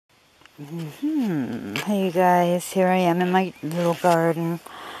Hey guys, here I am in my little garden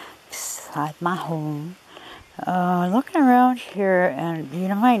beside my home. Looking around here, and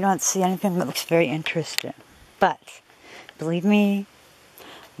you might not see anything that looks very interesting. But, believe me,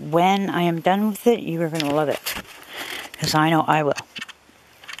 when I am done with it, you are going to love it. Because I know I will.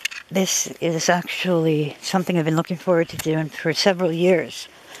 This is actually something I've been looking forward to doing for several years.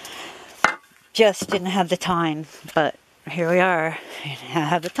 Just didn't have the time, but here we are. I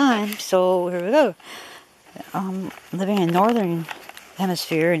have the time, so here we go. Living in northern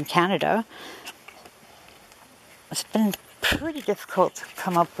hemisphere in Canada, it's been pretty difficult to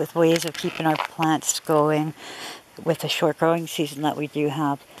come up with ways of keeping our plants going with the short growing season that we do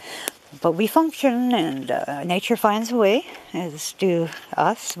have. But we function, and nature finds a way, as do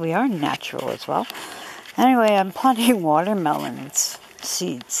us. We are natural as well. Anyway, I'm planting watermelon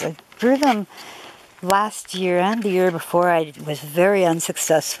seeds. I grew them last year and the year before. I was very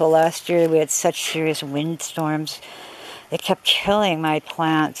unsuccessful. Last year we had such serious windstorms. It kept killing my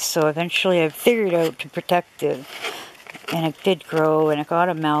plants, so eventually I figured out to protect it. And it did grow, and it got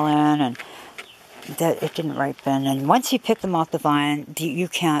a melon, and it didn't ripen. And once you pick them off the vine, you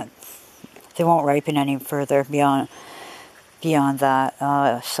can't, they won't ripen any further beyond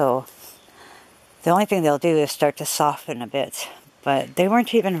that. So the only thing they'll do is start to soften a bit. But they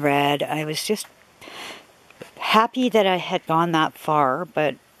weren't even red. I was just happy that I had gone that far,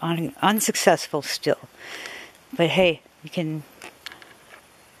 but unsuccessful still. But hey, you can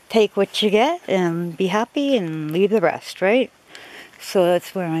take what you get and be happy and leave the rest, right? So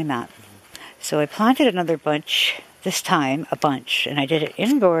that's where I'm at. So I planted another bunch, this time a bunch, and I did it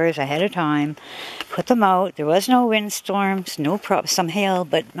indoors ahead of time, put them out. There was no windstorms, some hail,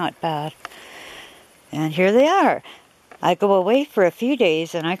 but not bad. And here they are. I go away for a few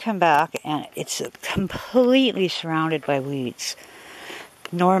days and I come back and it's completely surrounded by weeds.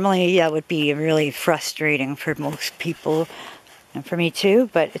 Normally that would be really frustrating for most people and for me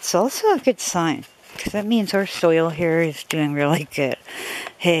too, but it's also a good sign because that means our soil here is doing really good.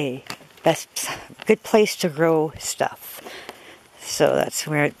 Hey, that's a good place to grow stuff. So that's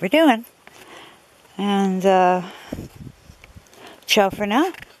what we're doing. And ciao for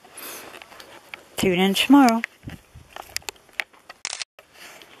now. Tune in tomorrow.